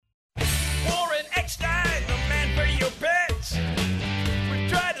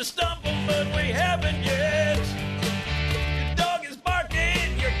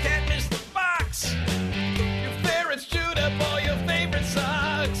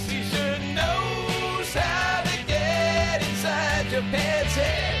Dr. Pet's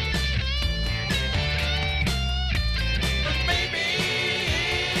head. But maybe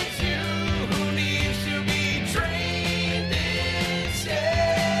it's you who needs to be trained instead.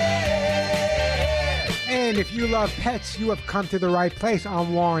 And if you love pets, you have come to the right place.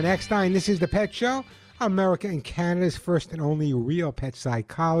 I'm Warren Eckstein. This is The Pet Show, America and Canada's first and only real pet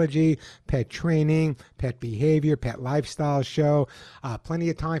psychology, pet training, pet behavior, pet lifestyle show. Plenty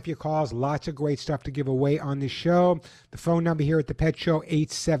of time for your calls. Lots of great stuff to give away on the show. The phone number here at The Pet Show,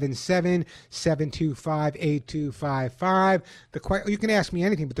 877-725-8255. You can ask me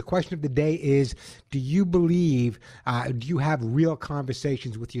anything, but the question of the day is, do you believe, do you have real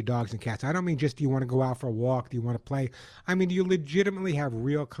conversations with your dogs and cats? I don't mean just do you want to go out for a walk, do you want to play? I mean, do you legitimately have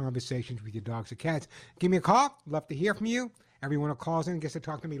real conversations with your dogs and cats? Give me a call. Love to hear from you. Everyone who calls in gets to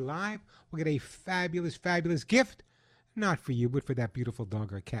talk to me live. We'll get a fabulous, fabulous gift. Not for you, but for that beautiful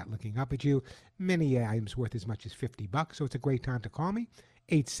dog or cat looking up at you. Many items worth as much as $50. So it's a great time to call me.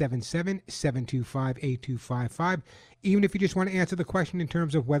 877-725-8255. Even if you just want to answer the question in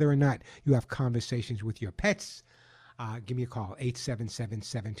terms of whether or not you have conversations with your pets, give me a call,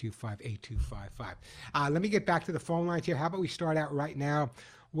 877-725-8255. Let me get back to the phone lines here. How about we start out right now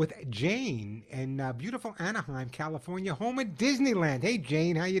with Jane in beautiful Anaheim, California, home of Disneyland. Hey,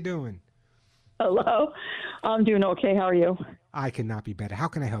 Jane, how you doing? Hello. I'm doing okay. How are you? I cannot be better. How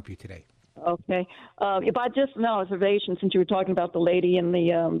can I help you today? Okay. If I just an observation, since you were talking about the lady and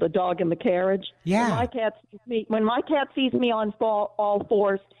the dog in the carriage. Yeah. When my cat sees me on all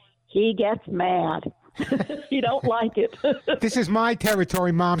fours, he gets mad. He don't like it. This is my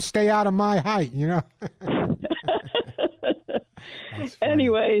territory, Mom. Stay out of my height, you know?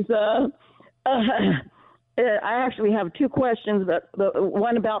 Anyways, I actually have two questions. The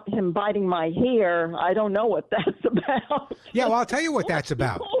one about him biting my hair, I don't know what that's about. Yeah, well, I'll tell you what that's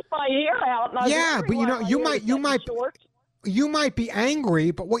about. He pulls my hair out. And Yeah, but you know, you might be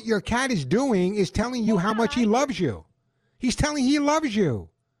angry, but what your cat is doing is telling you how much he loves you. He's telling you he loves you.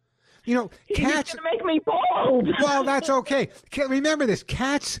 You know, cats. He's going to make me bald. Well, that's okay. Remember this.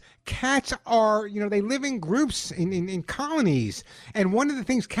 Cats are, you know, they live in groups, in colonies. And one of the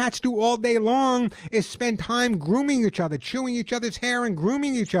things cats do all day long is spend time grooming each other, chewing each other's hair and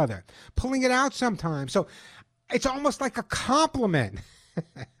grooming each other, pulling it out sometimes. So it's almost like a compliment.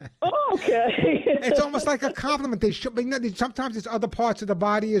 Okay. It's almost like a compliment. But you know, sometimes it's other parts of the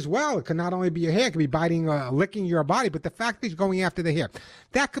body as well. It can not only be your hair, it could be biting, licking your body, but the fact that he's going after the hair,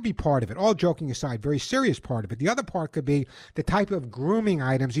 that could be part of it. All joking aside, very serious part of it. The other part could be the type of grooming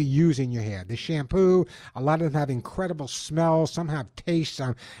items you use in your hair. The shampoo, a lot of them have incredible smells. Some have tastes.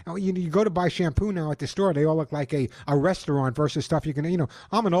 You go to buy shampoo now at the store, they all look like a restaurant versus stuff you can, you know,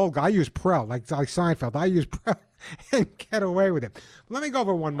 I'm an old guy. I use Prel, like Seinfeld. I use Prel. And get away with it. Let me go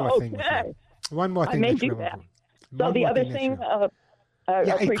over one more thing with you. One more thing. I may do that. So the other thing, I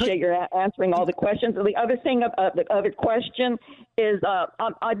appreciate your answering all the questions. The other thing, the other question is,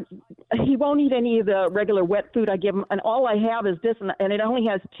 he won't eat any of the regular wet food I give him, and all I have is this, and it only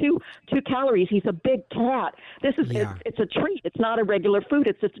has two calories. He's a big cat. This is it's a treat. It's not a regular food.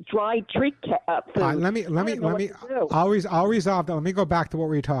 It's a dried treat food. Let me. I'll resolve that. Let me go back to what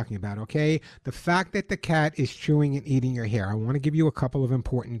we were talking about. Okay, the fact that the cat is chewing and eating your hair. I want to give you a couple of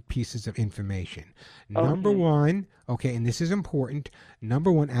important pieces of information. Number one. Okay, and this is important. Number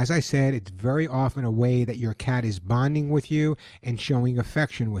one, as I said, it's very often a way that your cat is bonding with you and showing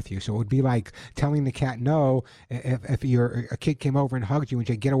affection with you. So it would be like telling the cat no if a kid came over and hugged you and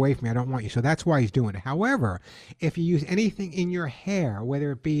said, get away from me, I don't want you. So that's why he's doing it. However, if you use anything in your hair,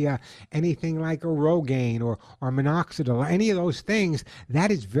 whether it be anything like a Rogaine or minoxidil or any of those things, that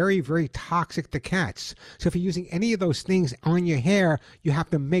is very, very toxic to cats. So if you're using any of those things on your hair, you have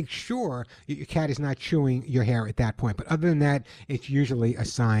to make sure your cat is not chewing your hair at that point. But other than that, it's usually a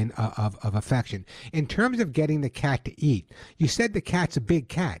sign of affection. In terms of getting the cat to eat, you said the cat's a big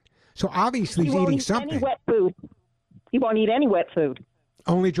cat. So obviously he's eating something. Any wet food. He won't eat any wet food.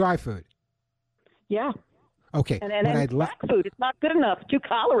 Only dry food. Yeah. Okay. And black food, it's not good enough. 2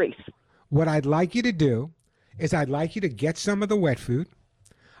 calories. What I'd like you to do is I'd like you to get some of the wet food.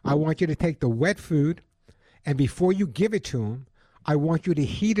 I want you to take the wet food, and before you give it to him, I want you to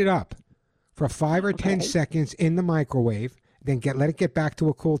heat it up for 5 or 10 seconds in the microwave, then let it get back to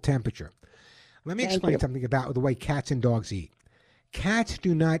a cool temperature. Let me explain something about the way cats and dogs eat. Cats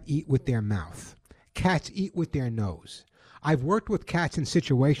do not eat with their mouth. Cats eat with their nose. I've worked with cats in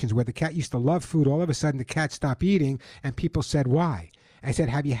situations where the cat used to love food. All of a sudden, the cat stopped eating, and people said, why? I said,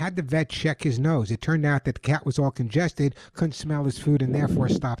 have you had the vet check his nose? It turned out that the cat was all congested, couldn't smell his food, and therefore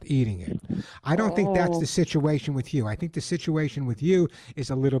stopped eating it. I don't think that's the situation with you. I think the situation with you is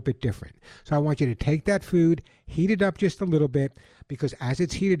a little bit different. So I want you to take that food, heat it up just a little bit, because as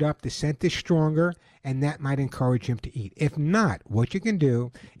it's heated up, the scent is stronger, and that might encourage him to eat. If not, what you can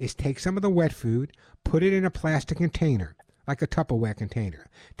do is take some of the wet food, put it in a plastic container, like a Tupperware container.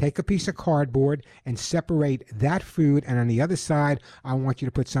 Take a piece of cardboard and separate that food, and on the other side, I want you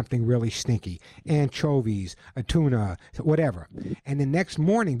to put something really stinky. Anchovies, a tuna, whatever. And the next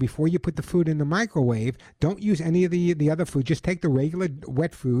morning, before you put the food in the microwave, don't use any of the other food. Just take the regular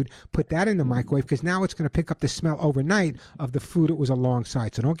wet food, put that in the microwave, because now it's going to pick up the smell overnight of the food it was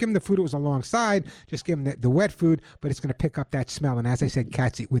alongside. So don't give him the food it was alongside, just give him the wet food, but it's going to pick up that smell. And as I said,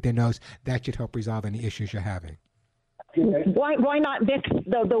 cats eat with their nose. That should help resolve any issues you're having. Why not mix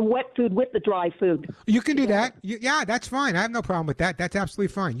the wet food with the dry food? You can do that. Yeah, that's fine. I have no problem with that. That's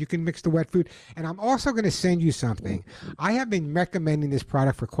absolutely fine. You can mix the wet food. And I'm also going to send you something. I have been recommending this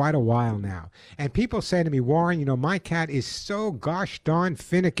product for quite a while now. And people say to me, Warren, you know, my cat is so gosh darn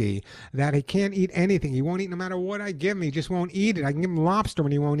finicky that he can't eat anything. He won't eat no matter what I give him. He just won't eat it. I can give him lobster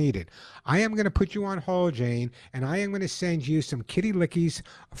and he won't eat it. I am going to put you on hold, Jane, and I am going to send you some kitty lickies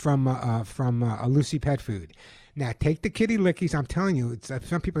from Lucy Pet Food. Now, take the kitty lickies. I'm telling you, it's,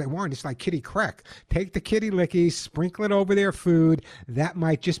 some people that Warren, it's like kitty crack. Take the kitty lickies, sprinkle it over their food. That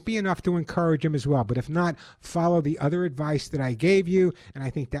might just be enough to encourage them as well. But if not, follow the other advice that I gave you, and I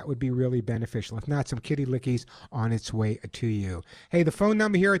think that would be really beneficial. If not, some kitty lickies on its way to you. Hey, the phone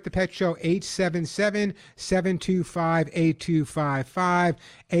number here at the Pet Show, 877-725-8255,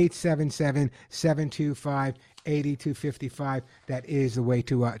 877-725-8255. 8255. That is the way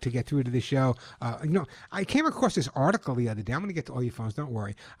to get through to the show. You know, I came across this article the other day. I'm going to get to all your phones. Don't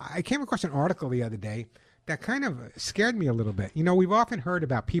worry. I came across an article the other day that kind of scared me a little bit. You know, we've often heard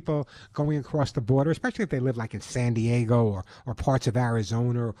about people going across the border, especially if they live like in San Diego or parts of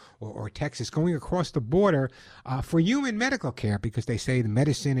Arizona or Texas, going across the border for human medical care because they say the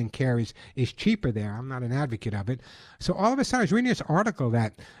medicine and care is cheaper there. I'm not an advocate of it. So all of a sudden, I was reading this article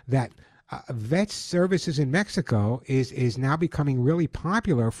that vet services in Mexico is now becoming really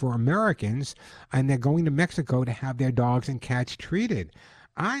popular for Americans, and they're going to Mexico to have their dogs and cats treated.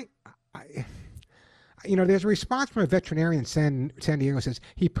 You know, there's a response from a veterinarian in San Diego says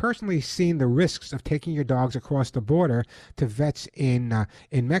he personally seen the risks of taking your dogs across the border to vets in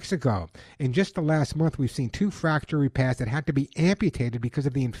Mexico. In just the last month, we've seen 2 fracture repairs that had to be amputated because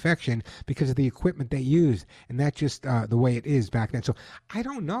of the infection, because of the equipment they used, and that's just the way it is back then. So I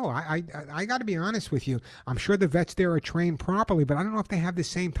don't know. I got to be honest with you. I'm sure the vets there are trained properly, but I don't know if they have the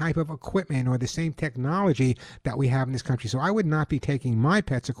same type of equipment or the same technology that we have in this country. So I would not be taking my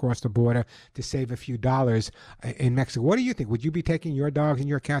pets across the border to save a few dollars in Mexico. What do you think? Would you be taking your dogs and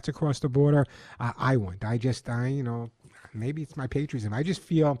your cats across the border? I wouldn't. You know, maybe it's my patriotism. I just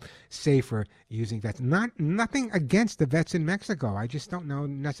feel safer using vets. Nothing against the vets in Mexico. I just don't know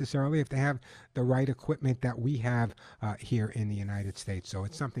necessarily if they have the right equipment that we have here in the United States. So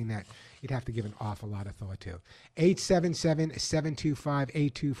it's something that you'd have to give an awful lot of thought to.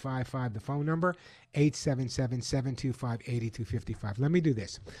 877-725-8255, the phone number. 877-725-8255. Let me do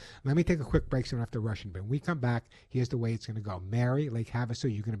this. Let me take a quick break so I don't have to rush in. But when we come back, here's the way it's going to go. Mary, Lake Havasu,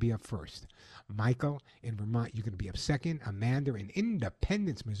 you're going to be up first. Michael in Vermont, you're going to be up second. Amanda in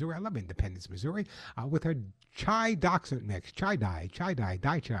Independence, Missouri. I love Independence, Missouri. With her chai dachshund mix. Chai dai,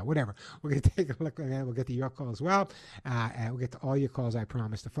 whatever. We're going to take a look at that. We'll get to your call as well. And we'll get to all your calls, I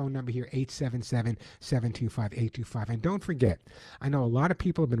promise. The phone number here, 877-725-825. And don't forget, I know a lot of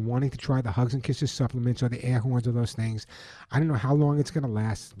people have been wanting to try the Hugs and Kisses supplements or the air horns or those things. I don't know how long it's going to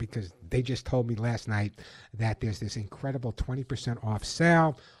last because they just told me last night that there's this incredible 20% off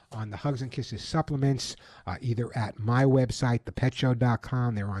sale on the Hugs and Kisses supplements, either at my website,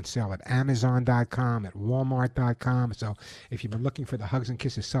 thepetshow.com. They're on sale at amazon.com, at walmart.com. So if you've been looking for the Hugs and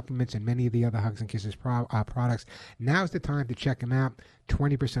Kisses supplements and many of the other Hugs and Kisses products, now's the time to check them out.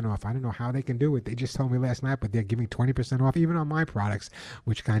 20% off. I don't know how they can do it. They just told me last night, but they're giving 20% off even on my products,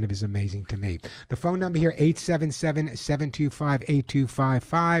 which kind of is amazing to me. The phone number here,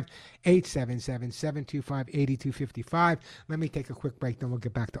 877-725-8255, 877-725-8255. Let me take a quick break, then we'll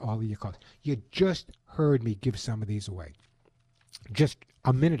get back to all of your calls. You just heard me give some of these away just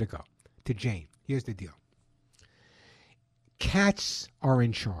a minute ago to Jane. Here's the deal. Cats are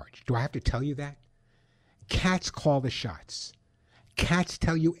in charge. Do I have to tell you that? Cats call the shots. Cats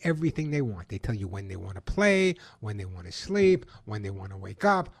tell you everything they want. They tell you when they want to play, when they want to sleep, when they want to wake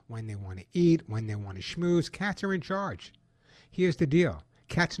up, when they want to eat, when they want to schmooze. Cats are in charge. Here's the deal.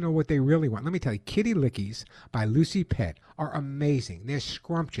 Cats know what they really want. Let me tell you, Kitty Lickies by Lucy Pet are amazing. They're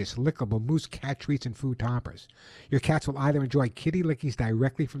scrumptious, lickable moose cat treats and food toppers. Your cats will either enjoy Kitty Lickies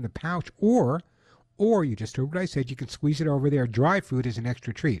directly from the pouch, or you just heard what I said, you can squeeze it over their dry food as an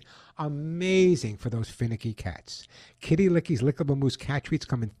extra treat. Amazing for those finicky cats. Kitty Lickies lickable moose cat treats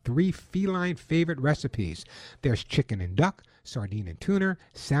come in 3 feline favorite recipes. There's chicken and duck, sardine and tuna,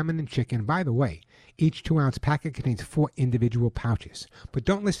 salmon and chicken. By the way, each 2-ounce packet contains 4 individual pouches. But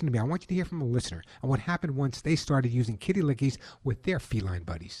don't listen to me. I want you to hear from a listener and what happened once they started using Kitty Lickies with their feline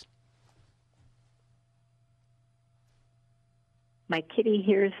buddies. My kitty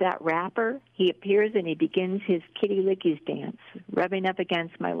hears that wrapper. He appears and he begins his Kitty Lickies dance, rubbing up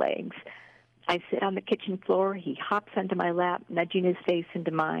against my legs. I sit on the kitchen floor. He hops onto my lap, nudging his face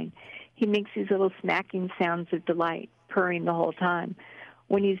into mine. He makes these little smacking sounds of delight, purring the whole time.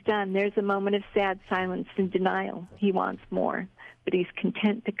 When he's done, there's a moment of sad silence and denial. He wants more, but he's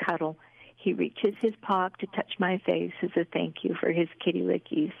content to cuddle. He reaches his paw to touch my face as a thank you for his Kitty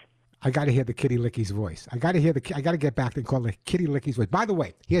Lickies. I got to hear the Kitty Lickies voice. I got to get back and call the Kitty Lickies voice. By the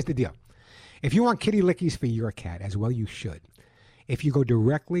way, here's the deal. If you want Kitty Lickies for your cat, as well you should, if you go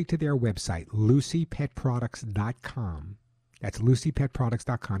directly to their website, LucyPetProducts.com, that's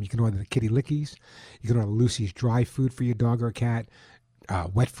LucyPetProducts.com, you can order the Kitty Lickies. You can order Lucy's dry food for your dog or cat,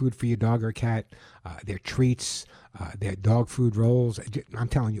 wet food for your dog or cat, their treats, their dog food rolls. I'm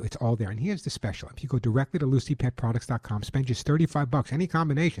telling you, it's all there. And here's the special. If you go directly to LucyPetProducts.com, spend just $35, any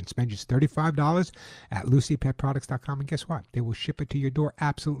combination, spend just $35 at LucyPetProducts.com, and guess what? They will ship it to your door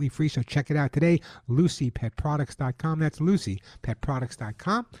absolutely free, so check it out today, LucyPetProducts.com. That's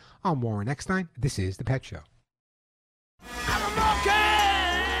LucyPetProducts.com. I'm Warren Eckstein. This is The Pet Show.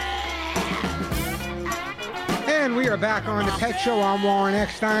 And we are back on The Pet Show. I'm Warren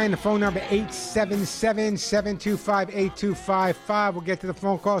Eckstein. The phone number 877-725-8255. We'll get to the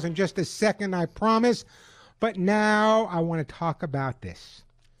phone calls in just a second, I promise. But now I want to talk about this.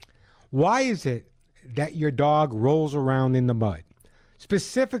 Why is it that your dog rolls around in the mud?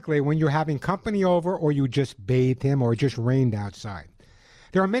 Specifically when you're having company over, or you just bathed him, or it just rained outside.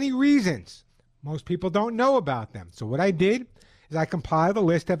 There are many reasons. Most people don't know about them. So what I did is I compiled a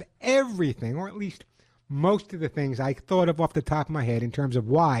list of everything, or at least most of the things I thought of off the top of my head in terms of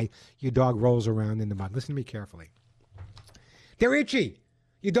why your dog rolls around in the mud. Listen to me carefully. They're itchy.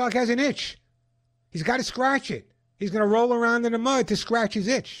 Your dog has an itch. He's got to scratch it. He's going to roll around in the mud to scratch his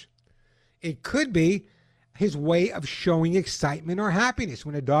itch. It could be his way of showing excitement or happiness.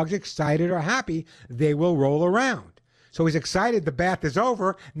 When a dog's excited or happy, they will roll around. So he's excited, the bath is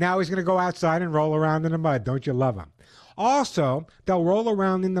over. Now he's going to go outside and roll around in the mud. Don't you love him? Also, they'll roll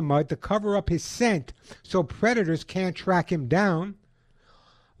around in the mud to cover up his scent so predators can't track him down.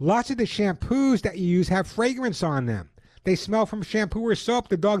 Lots of the shampoos that you use have fragrance on them. They smell from shampoo or soap.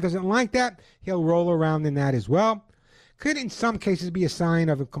 The dog doesn't like that. He'll roll around in that as well. Could in some cases be a sign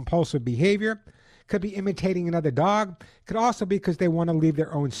of a compulsive behavior. Could be imitating another dog. Could also be because they want to leave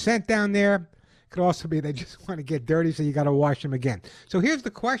their own scent down there. Could also be they just want to get dirty, so you got to wash them again. So here's the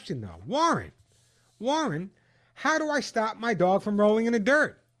question, though. Warren, how do I stop my dog from rolling in the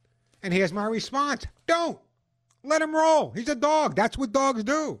dirt? And here's my response. Don't. Let him roll. He's a dog. That's what dogs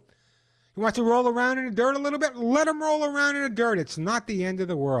do. He wants to roll around in the dirt a little bit? Let him roll around in the dirt. It's not the end of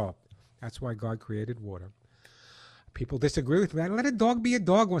the world. That's why God created water. People disagree with that. Let a dog be a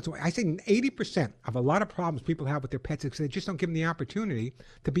dog once in a while. I say 80% of a lot of problems people have with their pets is because they just don't give them the opportunity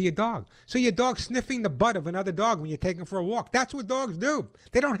to be a dog. So your dog's sniffing the butt of another dog when you're taking for a walk. That's what dogs do.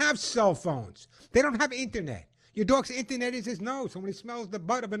 They don't have cell phones. They don't have internet. Your dog's internet is his nose. So when he smells the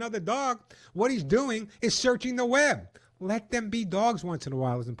butt of another dog, what he's doing is searching the web. Let them be dogs once in a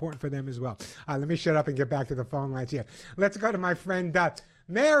while. It's important for them as well. Let me shut up and get back to the phone lines here. Let's go to my friend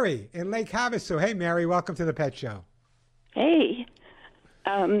Mary in Lake Havasu. Hey, Mary, welcome to the Pet Show. Hey,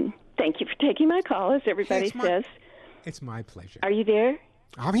 thank you for taking my call, as everybody says. It's my pleasure. Are you there?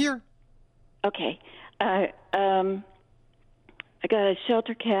 I'm here. Okay. I got a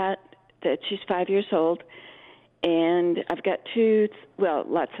shelter cat that she's 5 years old, and I've got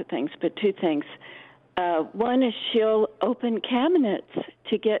lots of things, but two things. One is she'll open cabinets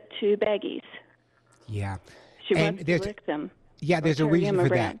to get to baggies. Yeah. She wants to lick them. Yeah, there's a reason for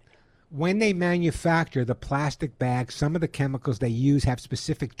that. when they manufacture the plastic bags, some of the chemicals they use have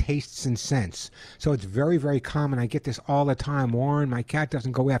specific tastes and scents. So it's very, very common. I get this all the time. Warren, my cat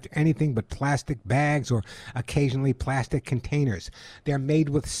doesn't go after anything but plastic bags or occasionally plastic containers. They're made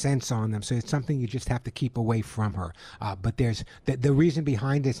with scents on them, so it's something you just have to keep away from her. But there's the reason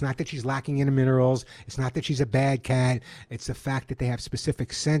behind it. It's not that she's lacking in minerals. It's not that she's a bad cat. It's the fact that they have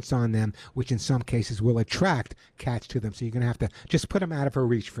specific scents on them, which in some cases will attract cats to them. So you're going to have to just put them out of her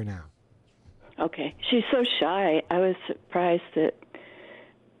reach for now. Okay. She's so shy. I was surprised that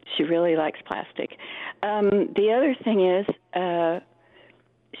she really likes plastic. The other thing is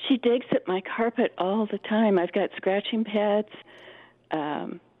she digs at my carpet all the time. I've got scratching pads,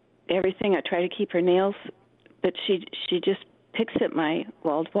 everything. I try to keep her nails, but she just picks at my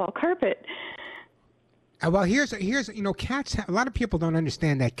wall-to-wall carpet. Well, here's cats. A lot of people don't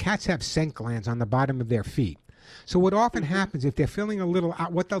understand that cats have scent glands on the bottom of their feet. So what often happens if they're feeling a little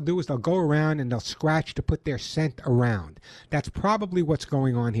out, what they'll do is they'll go around and they'll scratch to put their scent around. That's probably what's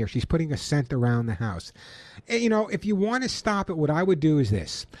going on here. She's putting a scent around the house. And, if you want to stop it, what I would do is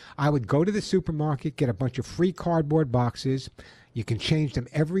this. I would go to the supermarket, get a bunch of free cardboard boxes. You can change them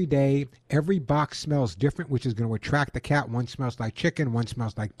every day. Every box smells different, which is going to attract the cat. One smells like chicken, one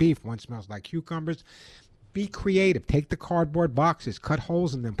smells like beef, one smells like cucumbers. Be creative. Take the cardboard boxes, cut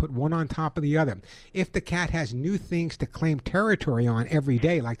holes in them, put one on top of the other. If the cat has new things to claim territory on every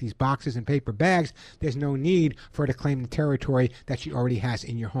day, like these boxes and paper bags, there's no need for her to claim the territory that she already has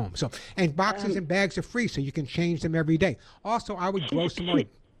in your home. So, and boxes and bags are free, so you can change them every day. Also, I would grow some more.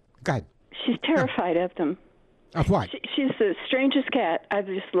 Go ahead. She's terrified of them. Of what? She's the strangest cat. I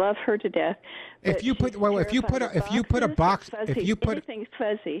just love her to death. If you put anything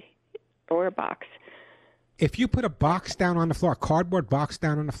fuzzy or a box. If you put a box down on the floor, a cardboard box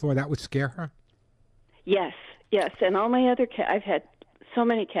down on the floor, that would scare her? Yes. And all my other cats, I've had so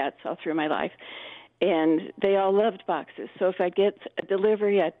many cats all through my life, and they all loved boxes. So if I get a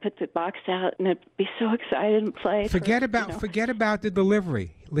delivery, I'd put the box out, and I'd be so excited and play. Forget about the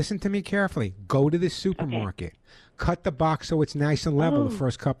delivery. Listen to me carefully. Go to the supermarket. Okay. Cut the box so it's nice and level the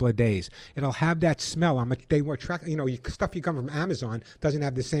first couple of days. It'll have that smell. They were stuff you come from Amazon doesn't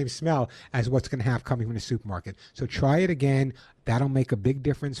have the same smell as what's going to have coming from the supermarket. So try it again. That'll make a big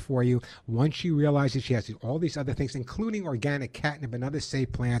difference for you. Once she realizes she has all these other things, including organic catnip and other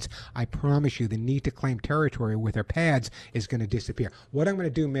safe plants, I promise you the need to claim territory with her pads is going to disappear. What I'm going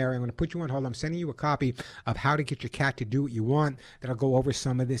to do, Mary, I'm going to put you on hold. I'm sending you a copy of How to Get Your Cat to Do What You Want. That'll go over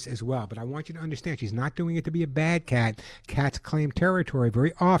some of this as well. But I want you to understand she's not doing it to be a bad cat. Cats claim territory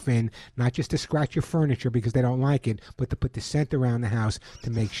very often, not just to scratch your furniture because they don't like it, but to put the scent around the house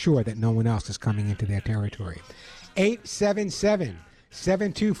to make sure that no one else is coming into their territory.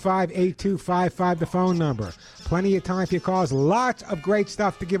 877-725-8255, the phone number. Plenty of time for your calls. Lots of great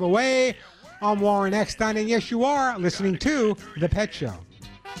stuff to give away. I'm Warren Eckstein, and yes, you are listening to The Pet Show.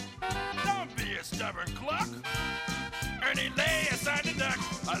 Don't be a stubborn cluck. Ernie, lay aside the duck.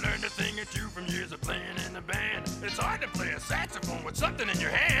 I learned a thing or two from years of playing in a band. It's hard to play a saxophone with something in your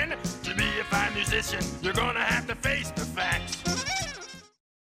hand. To be a fine musician, you're gonna have to face the facts.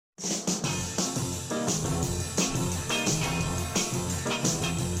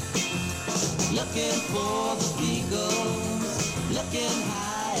 Looking for the Beagles, looking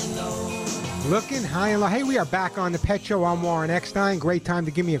high and low. Looking high and low. Hey, we are back on The Pet Show. I'm Warren Eckstein. Great time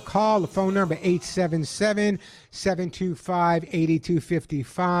to give me a call. The phone number,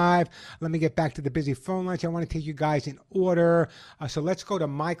 877-725-8255. Let me get back to the busy phone lines. I want to take you guys in order. So let's go to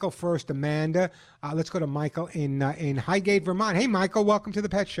Michael first, Amanda. Let's go to Michael in Highgate, Vermont. Hey, Michael, welcome to The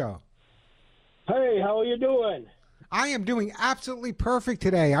Pet Show. Hey, how are you doing? I am doing absolutely perfect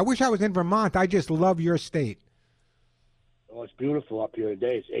today. I wish I was in Vermont. I just love your state. Oh, it's beautiful up here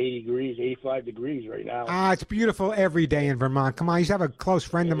today. It's 80 degrees, 85 degrees right now. It's beautiful every day in Vermont. Come on, I used to have a close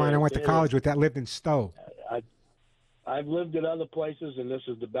friend of mine I went to college with that lived in Stowe. I've lived in other places, and this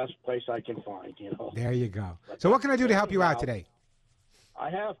is the best place I can find, There you go. So what can I do to help you out today? I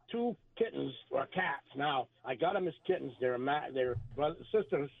have two kittens, or cats now. I got them as kittens. They're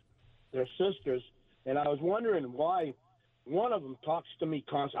sisters. They're sisters. And I was wondering why one of them talks to me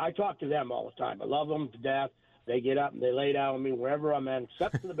constantly. I talk to them all the time. I love them to death. They get up and they lay down with me wherever I'm in,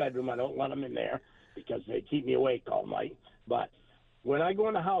 except for the bedroom. I don't let them in there because they keep me awake all night. But when I go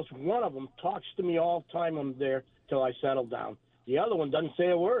in the house, one of them talks to me all the time I'm there till I settle down. The other one doesn't say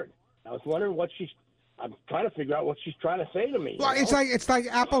a word. I was wondering what she's I'm trying to figure out what she's trying to say to me. Well, it's like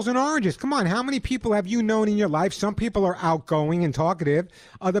apples and oranges. Come on, how many people have you known in your life? Some people are outgoing and talkative.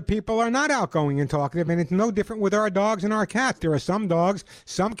 Other people are not outgoing and talkative, and it's no different with our dogs and our cats. There are some dogs,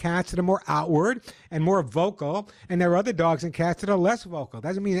 some cats that are more outward and more vocal, and there are other dogs and cats that are less vocal.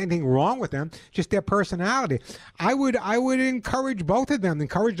 Doesn't mean anything wrong with them, just their personality. I would encourage both of them.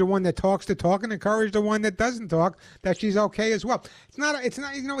 Encourage the one that talks to talk, and encourage the one that doesn't talk, that she's okay as well. It's not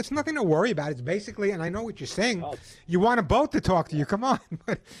it's nothing to worry about. It's basically, and I know what you're saying. You want them both to talk to you. Come on,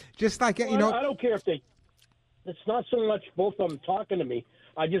 but just like I don't care if they. It's not so much both of them talking to me.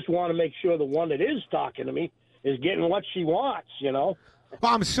 I just want to make sure the one that is talking to me is getting what she wants. Well,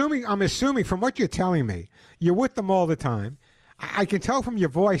 I'm assuming from what you're telling me, you're with them all the time. I can tell from your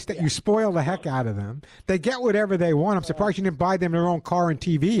voice that you spoil the heck out of them. They get whatever they want. I'm surprised you didn't buy them their own car and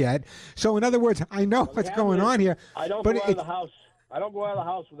TV yet. So, in other words, I know what's going on here. I don't go out of the house. I don't go out of the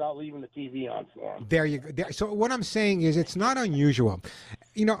house without leaving the TV on for them. There you go. So what I'm saying is it's not unusual.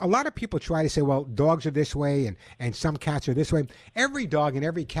 A lot of people try to say, well, dogs are this way and some cats are this way. Every dog and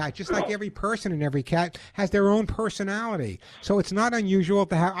every cat, just like every person and every cat, has their own personality. So it's not unusual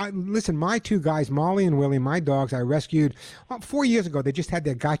to have... listen, my two guys, Molly and Willie, my dogs, I rescued 4 years ago. They just had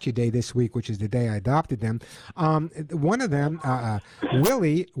their gotcha day this week, which is the day I adopted them. One of them,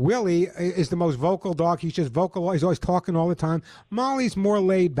 Willie is the most vocal dog. He's just vocal. He's always talking all the time. Molly's more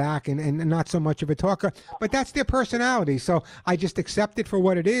laid back and not so much of a talker, but that's their personality. So I just accept it for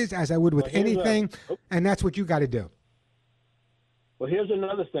what it is, as I would with anything, and that's what you got to do. Well, here's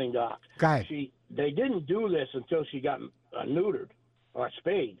another thing, Doc. Go ahead. They didn't do this until she got neutered or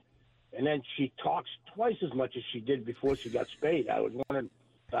spayed, and then she talks twice as much as she did before she got spayed. I was wondering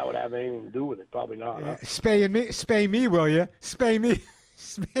if that would have anything to do with it. Probably not. Huh? Spay me, will you? Spay me.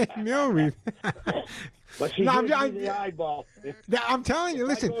 Spay me. But she gives me the eyeball. I'm telling you,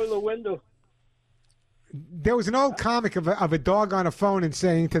 listen. I go to the window. There was an old comic of a dog on a phone and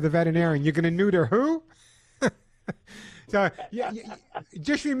saying to the veterinarian, "You're going to neuter who?" So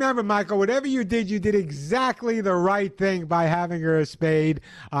just remember, Michael, whatever you did exactly the right thing by having her spayed.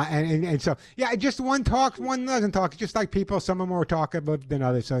 And so, just one talks, one doesn't talk. It's just like people, some are more talkative than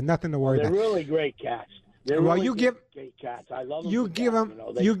others, so nothing to worry about. They're really great cats. You give cats. I love them. You give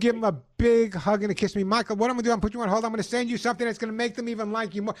them a big hug and a kiss. Me, Michael. What I'm gonna do? I'm gonna put you on hold. I'm gonna send you something that's gonna make them even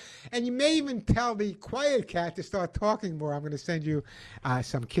like you more, and you may even tell the quiet cat to start talking more. I'm gonna send you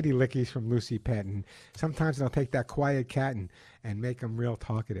some kitty lickies from Lucy Pet, and sometimes they'll take that quiet cat and make them real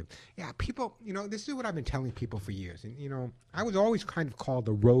talkative. Yeah, people. This is what I've been telling people for years, and I was always kind of called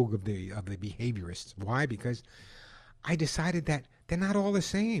the rogue of the behaviorists. Why? Because I decided that they're not all the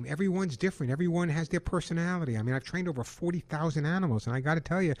same. Everyone's different. Everyone has their personality. I mean, I've trained over 40,000 animals, and I got to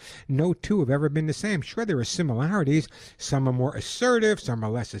tell you, no two have ever been the same. Sure, there are similarities. Some are more assertive, some are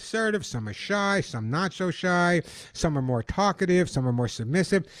less assertive, some are shy, some not so shy, some are more talkative, some are more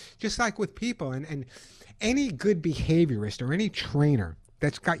submissive, just like with people. And any good behaviorist or any trainer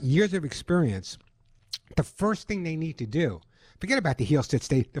that's got years of experience, the first thing they need to do, forget about the heel, sit,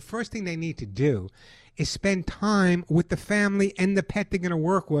 stay, the first thing they need to do is spend time with the family and the pet they're going to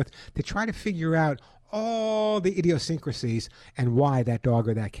work with to try to figure out all the idiosyncrasies and why that dog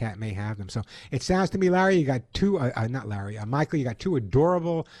or that cat may have them. So it sounds to me, Larry, you got two, Michael, you got two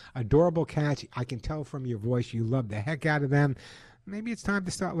adorable cats. I can tell from your voice you love the heck out of them. Maybe it's time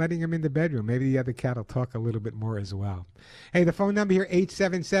to start letting them in the bedroom. Maybe the other cat will talk a little bit more as well. Hey, the phone number here,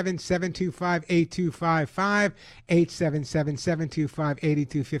 877-725-8255,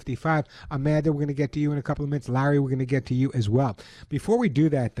 877-725-8255. Amanda, we're going to get to you in a couple of minutes. Larry, we're going to get to you as well. Before we do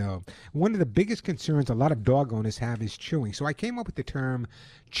that, though, one of the biggest concerns a lot of dog owners have is chewing. So I came up with the term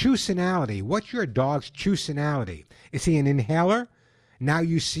chewcinality. What's your dog's chewcinality? Is he an inhaler? Now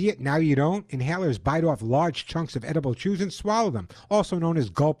you see it, now you don't. Inhalers bite off large chunks of edible chews and swallow them, also known as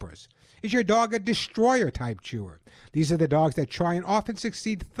gulpers. Is your dog a destroyer-type chewer? These are the dogs that try and often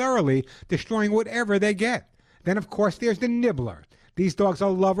succeed thoroughly, destroying whatever they get. Then, of course, there's the nibbler. These dogs are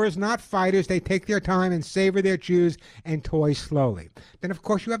lovers, not fighters. They take their time and savor their chews and toys slowly. Then, of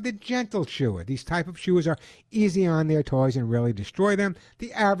course, you have the gentle chewer. These type of chewers are easy on their toys and rarely destroy them.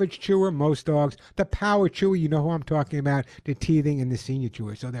 The average chewer, most dogs. The power chewer, you know who I'm talking about, the teething and the senior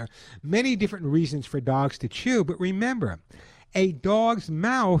chewer. So there are many different reasons for dogs to chew. But remember, a dog's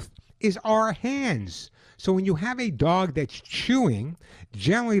mouth is our hands. So when you have a dog that's chewing,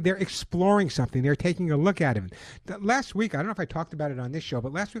 generally they're exploring something. They're taking a look at it. Last week, I don't know if I talked about it on this show,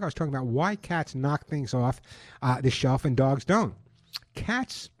 but last week I was talking about why cats knock things off the shelf and dogs don't.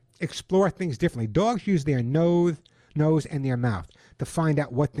 Cats explore things differently. Dogs use their nose and their mouth to find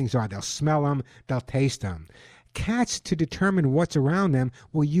out what things are. They'll smell them. They'll taste them. Cats, to determine what's around them,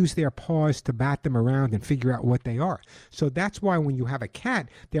 will use their paws to bat them around and figure out what they are. So that's why when you have a cat,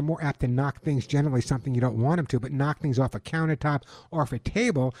 they're more apt to knock things, generally something you don't want them to, but knock things off a countertop or off a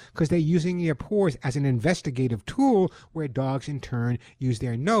table, because they're using their paws as an investigative tool, where dogs in turn use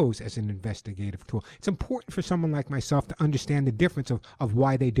their nose as an investigative tool. It's important for someone like myself to understand the difference of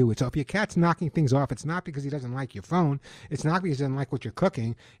why they do it. So if your cat's knocking things off, it's not because he doesn't like your phone. It's not because he doesn't like what you're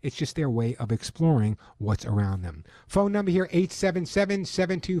cooking. It's just their way of exploring what's around them. Phone number here,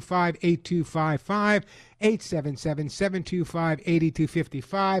 877-725-8255,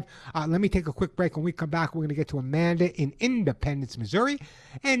 877-725-8255. Let me take a quick break. When we come back, we're going to get to Amanda in Independence, Missouri,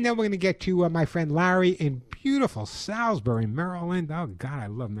 and then we're going to get to my friend Larry in beautiful Salisbury, Maryland. Oh, God, I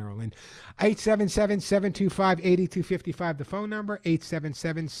love Maryland. 877-725-8255, the phone number,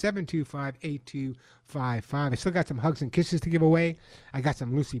 877-725-8255. I still got some hugs and kisses to give away. I got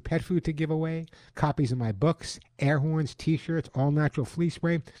some Lucy pet food to give away, copies of my books, air horns, T-shirts, all-natural flea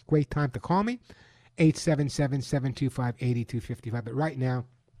spray. Great time to call me, 877-725-8255. But right now,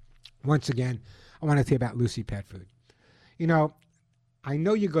 once again, I want to tell you about Lucy Pet Food. You know, I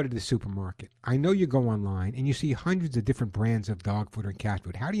know you go to the supermarket. I know you go online and you see hundreds of different brands of dog food or cat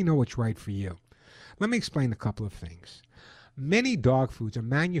food. How do you know what's right for you? Let me explain a couple of things. Many dog foods are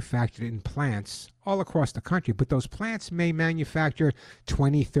manufactured in plants all across the country, but those plants may manufacture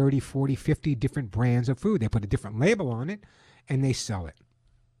 20, 30, 40, 50 different brands of food. They put a different label on it and they sell it.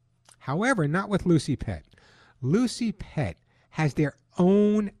 However, not with Lucy Pet. Lucy Pet has their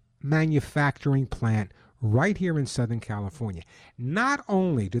own manufacturing plant right here in Southern California. Not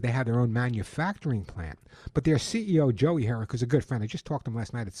only do they have their own manufacturing plant, but their CEO, Joey Herrick, is a good friend. I just talked to him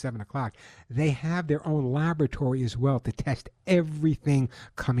last night at 7 o'clock. They have their own laboratory as well to test everything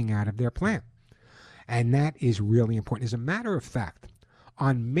coming out of their plant. And that is really important. As a matter of fact,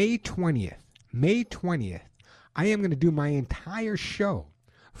 on May 20th, I am going to do my entire show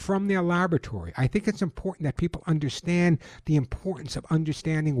from their laboratory. I think it's important that people understand the importance of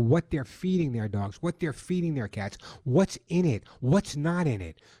understanding what they're feeding their dogs, what they're feeding their cats, what's in it, what's not in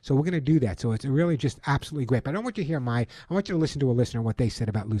it. So we're going to do that. So it's really just absolutely great. But I don't want you to hear I want you to listen to a listener what they said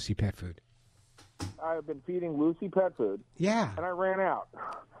about Lucy Pet Food. I've been feeding Lucy Pet Food. Yeah. And I ran out.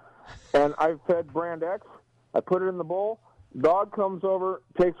 And I've fed Brand X. I put it in the bowl. Dog comes over,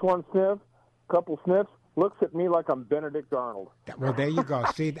 takes one sniff, couple sniffs, looks at me like I'm Benedict Arnold. Well, there you go.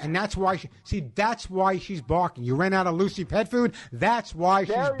 See, and that's why that's why she's barking. You ran out of Lucy Pet Food. That's why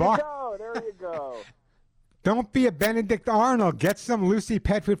she's barking. There you go. Don't be a Benedict Arnold. Get some Lucy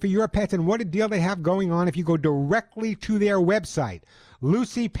Pet Food for your pets. And what a deal they have going on if you go directly to their website,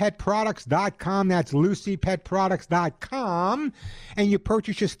 LucyPetProducts.com. That's LucyPetProducts.com. And you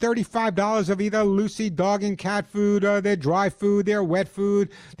purchase just $35 of either Lucy dog and cat food, their dry food, their wet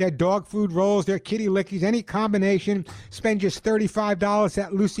food, their dog food rolls, their kitty lickies, any combination. Spend just $35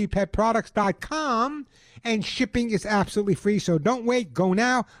 at LucyPetProducts.com. And shipping is absolutely free, so don't wait. Go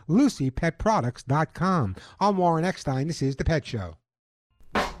now, LucyPetProducts.com. I'm Warren Eckstein. This is The Pet Show.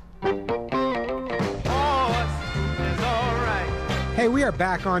 Hey, we are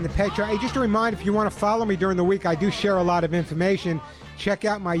back on The Pet Show. Hey, just a reminder, if you want to follow me during the week, I do share a lot of information. Check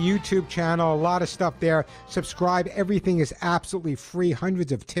out my YouTube channel, a lot of stuff there. Subscribe. Everything is absolutely free.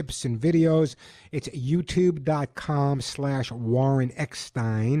 Hundreds of tips and videos. It's youtube.com/Warren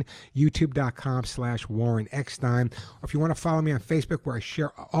Eckstein. youtube.com/Warren Eckstein. Or if you want to follow me on Facebook, where I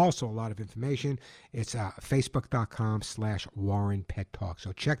share also a lot of information, it's facebook.com/Warren Pet Talk.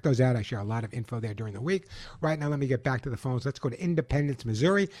 So check those out. I share a lot of info there during the week. Right now, let me get back to the phones. Let's go to Independence,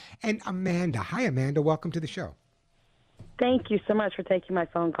 Missouri. And Amanda. Hi, Amanda. Welcome to the show. Thank you so much for taking my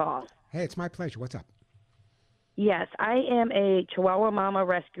phone call. Hey, it's my pleasure. What's up? Yes, I am a Chihuahua mama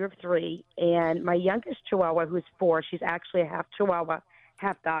rescue of 3, and my youngest Chihuahua, who's 4, she's actually a half Chihuahua,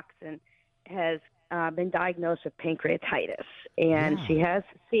 half Dachshund, has been diagnosed with pancreatitis, and she has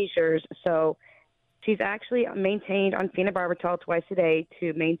seizures, so she's actually maintained on phenobarbital twice a day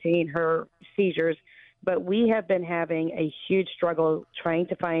to maintain her seizures, but we have been having a huge struggle trying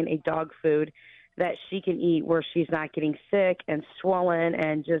to find a dog food that she can eat where she's not getting sick and swollen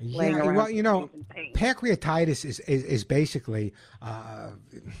and just laying around. Well, you know, pancreatitis is basically,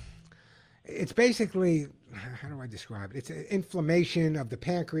 it's basically, how do I describe it? It's an inflammation of the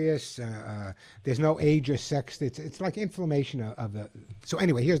pancreas. There's no age or sex. It's like inflammation of the. So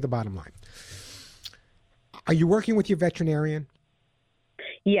anyway, here's the bottom line. Are you working with your veterinarian?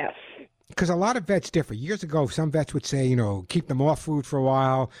 Yes. Because a lot of vets differ. Years ago, some vets would say, keep them off food for a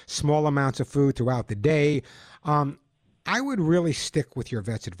while, small amounts of food throughout the day. I would really stick with your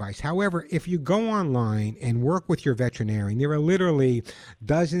vet's advice. However, if you go online and work with your veterinarian, there are literally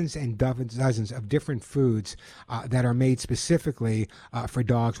dozens and dozens of different foods that are made specifically for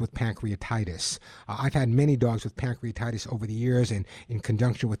dogs with pancreatitis. I've had many dogs with pancreatitis over the years, and in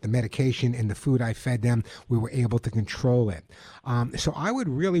conjunction with the medication and the food I fed them, we were able to control it. So I would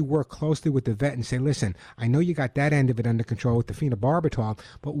really work closely with the vet and say, listen, I know you got that end of it under control with the phenobarbital,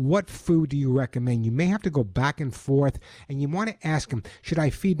 but what food do you recommend? You may have to go back and forth, and you want to ask them, should I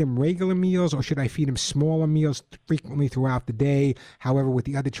feed them regular meals or should I feed them smaller meals frequently throughout the day? However, with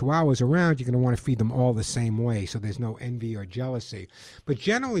the other Chihuahuas around, you're going to want to feed them all the same way, so there's no envy or jealousy. But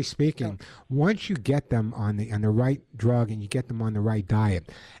generally speaking, once you get them on the right drug and you get them on the right diet,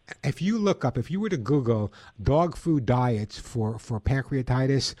 if you were to Google dog food diets for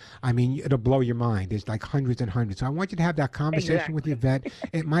pancreatitis, I mean, it'll blow your mind. There's like hundreds and hundreds. So I want you to have that conversation with your vet.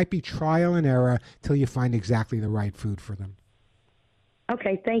 It might be trial and error till you find exactly the right food for them.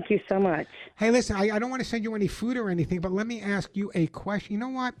 Okay, thank you so much. Hey, listen, I don't want to send you any food or anything, but let me ask you a question. You know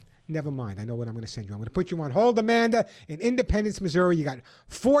what? Never mind. I know what I'm going to send you. I'm going to put you on hold, Amanda, in Independence, Missouri. You got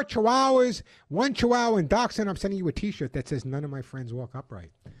 4 Chihuahuas, 1 Chihuahua in Dachshund. I'm sending you a T-shirt that says, "None of my friends walk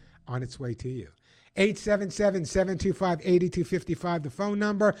upright," on its way to you. 877-725-8255, the phone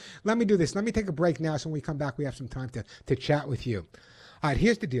number. Let me do this. Let me take a break now, so when we come back, we have some time to chat with you. All right,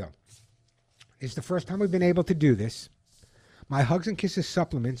 here's the deal. It's the first time we've been able to do this. My Hugs and Kisses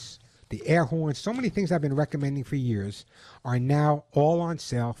supplements, the air horns, so many things I've been recommending for years are now all on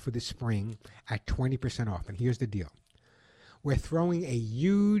sale for the spring at 20% off. And here's the deal. We're throwing a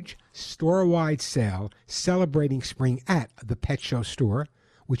huge store-wide sale celebrating spring at the Pet Show store,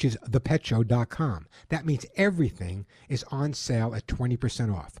 which is thepetshow.com. That means everything is on sale at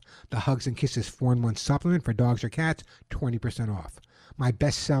 20% off. The Hugs and Kisses 4-in-1 supplement for dogs or cats, 20% off. My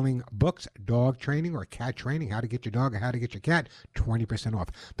best-selling books, Dog Training or Cat Training, How to Get Your Dog or How to Get Your Cat, 20% off.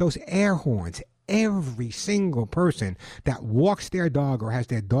 Those air horns, every single person that walks their dog or has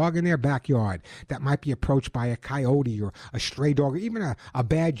their dog in their backyard that might be approached by a coyote or a stray dog or even a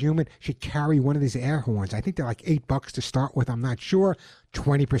bad human should carry one of these air horns. I think they're like $8 to start with. I'm not sure.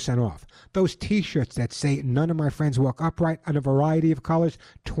 20% off. Those T-shirts that say "None of my friends walk upright" in a variety of colors,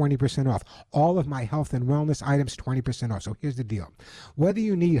 20% off. All of my health and wellness items, 20% off. So here's the deal. Whether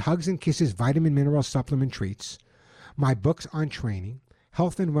you need Hugs and Kisses vitamin mineral supplement treats, my books on training,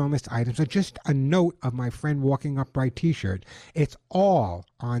 health and wellness items, or just a note of my friend walking upright T-shirt, it's all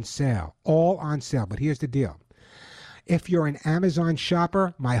on sale. All on sale. But here's the deal. If you're an Amazon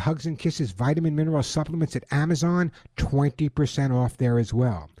shopper, my Hugs and Kisses vitamin mineral supplements at Amazon, 20% off there as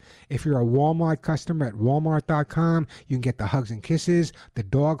well. If you're a Walmart customer at walmart.com, you can get the Hugs and Kisses, the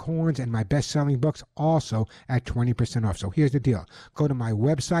dog horns, and my best-selling books also at 20% off. So here's the deal. Go to my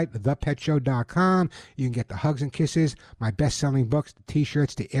website, thepetshow.com. You can get the Hugs and Kisses, my best-selling books, the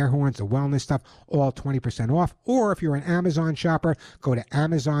T-shirts, the air horns, the wellness stuff, all 20% off. Or if you're an Amazon shopper, go to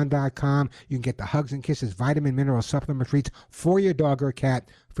amazon.com. You can get the Hugs and Kisses vitamin mineral supplement treats for your dog or cat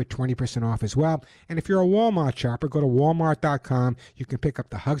for 20% off as well. And if you're a Walmart shopper, go to walmart.com. You can pick up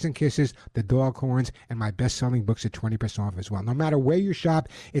the Hugs and Kisses, the dog horns, and my best-selling books at 20% off as well. No matter where you shop,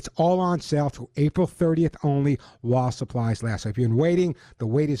 it's all on sale through April 30th only while supplies last. So if you've been waiting, the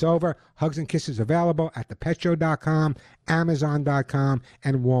wait is over. Hugs and Kisses available at thepetshow.com, amazon.com,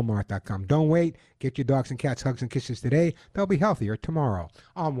 and walmart.com. Don't wait. Get your dogs and cats Hugs and Kisses today. They'll be healthier tomorrow.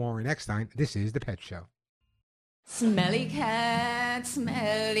 I'm Warren Eckstein. This is The Pet Show. Smelly cat,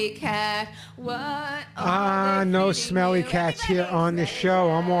 what? No smelly cats here on the show.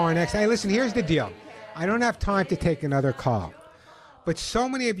 I'm Warren X. Hey, listen, here's the deal. I don't have time to take another call. But so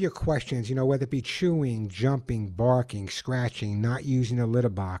many of your questions, you know, whether it be chewing, jumping, barking, scratching, not using a litter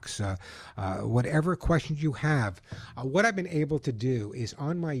box, whatever questions you have, what I've been able to do is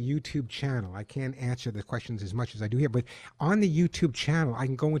on my YouTube channel, I can't answer the questions as much as I do here, but on the YouTube channel, I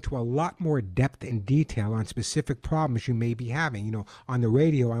can go into a lot more depth and detail on specific problems you may be having. You know, on the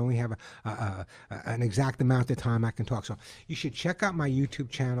radio, I only have an exact amount of time I can talk. So you should check out my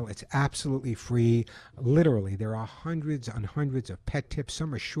YouTube channel. It's absolutely free. Literally, there are hundreds and hundreds of pet tips.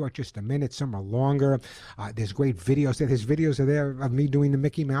 Some are short, just a minute. Some are longer. There's great videos there. There's videos there of me doing the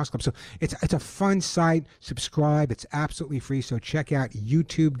Mickey Mouse Club. So it's a fun site. Subscribe. It's absolutely free. So check out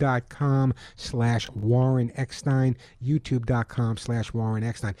youtube.com/Warren Eckstein, youtube.com/Warren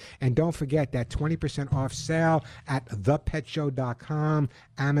Eckstein. And don't forget that 20% off sale at thepetshow.com,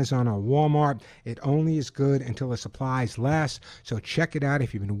 Amazon or Walmart. It only is good until the supplies last. So check it out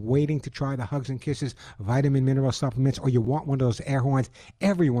if you've been waiting to try the Hugs and Kisses vitamin mineral supplements, or you want one of those air horns.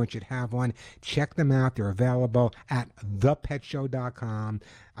 Everyone should have one. Check them out. They're available at thepetshow.com.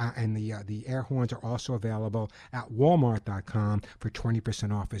 And the air horns are also available at walmart.com for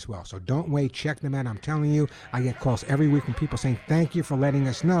 20% off as well. So don't wait. Check them out. I'm telling you, I get calls every week from people saying, thank you for letting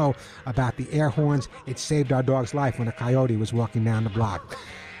us know about the air horns. It saved our dog's life when a coyote was walking down the block.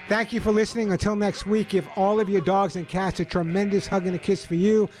 Thank you for listening. Until next week, give all of your dogs and cats a tremendous hug and a kiss for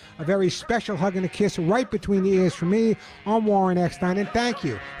you, a very special hug and a kiss right between the ears for me. I'm Warren Eckstein, and thank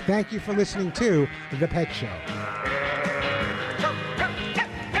you. Thank you for listening to The Pet Show.